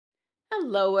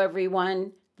Hello,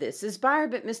 everyone. This is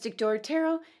Barb at Mystic Door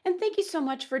Tarot, and thank you so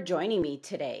much for joining me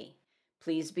today.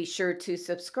 Please be sure to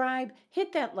subscribe,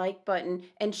 hit that like button,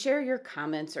 and share your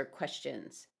comments or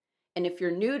questions. And if you're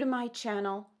new to my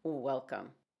channel,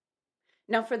 welcome.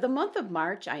 Now, for the month of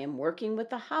March, I am working with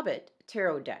the Hobbit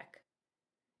tarot deck.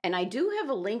 And I do have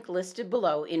a link listed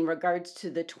below in regards to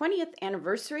the 20th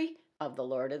anniversary of The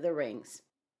Lord of the Rings.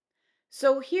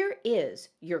 So here is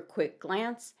your quick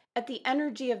glance at the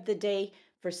energy of the day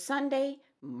for Sunday,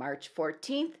 March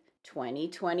 14th,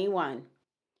 2021.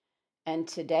 And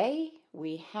today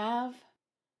we have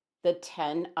the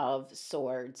 10 of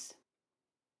Swords.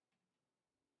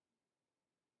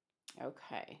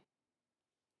 Okay.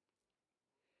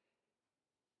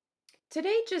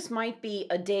 Today just might be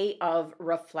a day of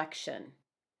reflection,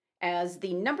 as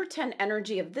the number 10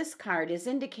 energy of this card is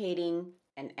indicating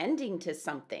an ending to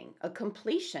something, a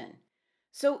completion.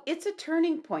 So it's a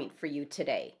turning point for you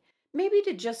today, maybe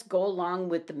to just go along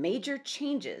with the major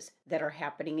changes that are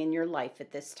happening in your life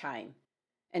at this time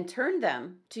and turn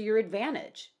them to your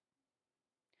advantage.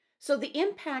 So the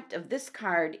impact of this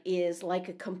card is like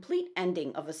a complete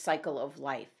ending of a cycle of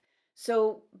life.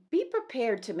 So be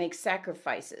prepared to make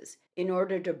sacrifices in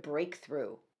order to break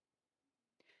through.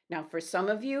 Now, for some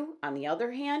of you, on the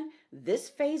other hand, this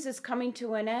phase is coming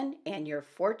to an end and your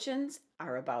fortunes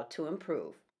are about to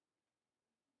improve.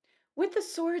 With the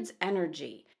Sword's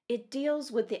energy, it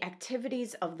deals with the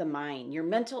activities of the mind, your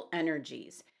mental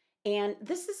energies. And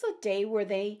this is a day where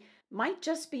they might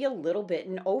just be a little bit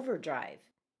in overdrive.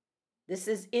 This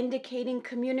is indicating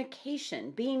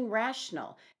communication, being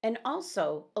rational, and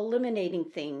also eliminating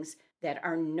things that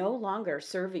are no longer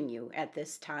serving you at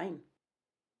this time.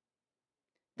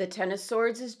 The Ten of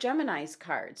Swords is Gemini's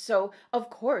card, so of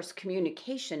course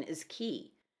communication is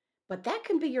key, but that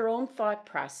can be your own thought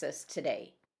process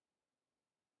today.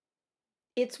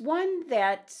 It's one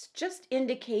that's just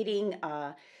indicating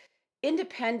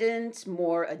independent,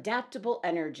 more adaptable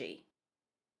energy.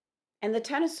 And the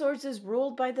Ten of Swords is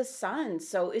ruled by the sun,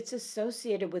 so it's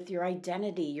associated with your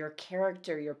identity, your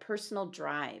character, your personal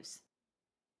drives.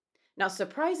 Now,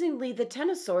 surprisingly, the Ten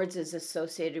of Swords is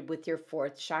associated with your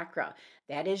fourth chakra.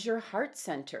 That is your heart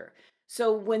center.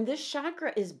 So when this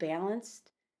chakra is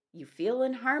balanced, you feel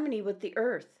in harmony with the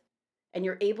earth and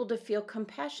you're able to feel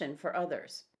compassion for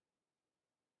others.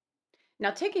 Now,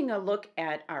 taking a look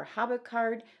at our Hobbit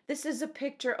card, this is a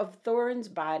picture of Thorin's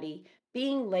body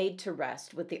being laid to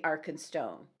rest with the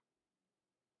Arkenstone.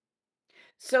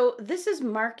 So this is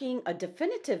marking a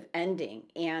definitive ending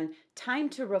and time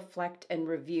to reflect and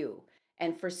review,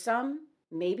 and for some,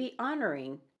 maybe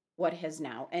honoring what has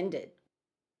now ended.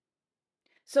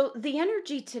 So the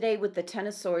energy today with the Ten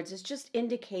of Swords is just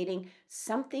indicating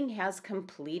something has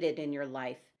completed in your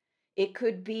life. It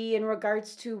could be in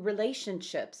regards to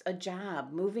relationships, a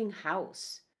job, moving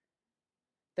house.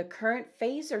 The current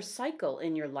phase or cycle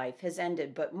in your life has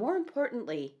ended, but more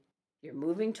importantly, you're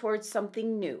moving towards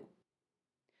something new.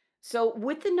 So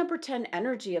with the number 10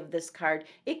 energy of this card,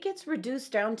 it gets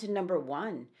reduced down to number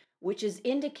 1, which is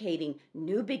indicating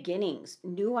new beginnings,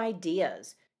 new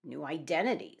ideas, new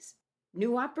identities,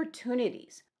 new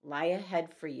opportunities lie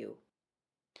ahead for you.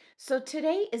 So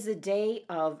today is a day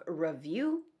of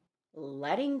review,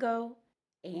 letting go,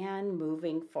 and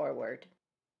moving forward.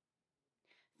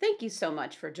 Thank you so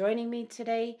much for joining me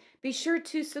today. Be sure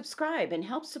to subscribe and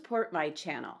help support my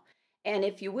channel. And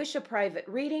if you wish a private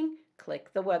reading,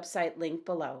 click the website link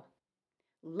below.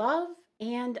 Love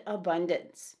and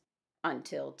abundance.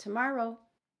 Until tomorrow.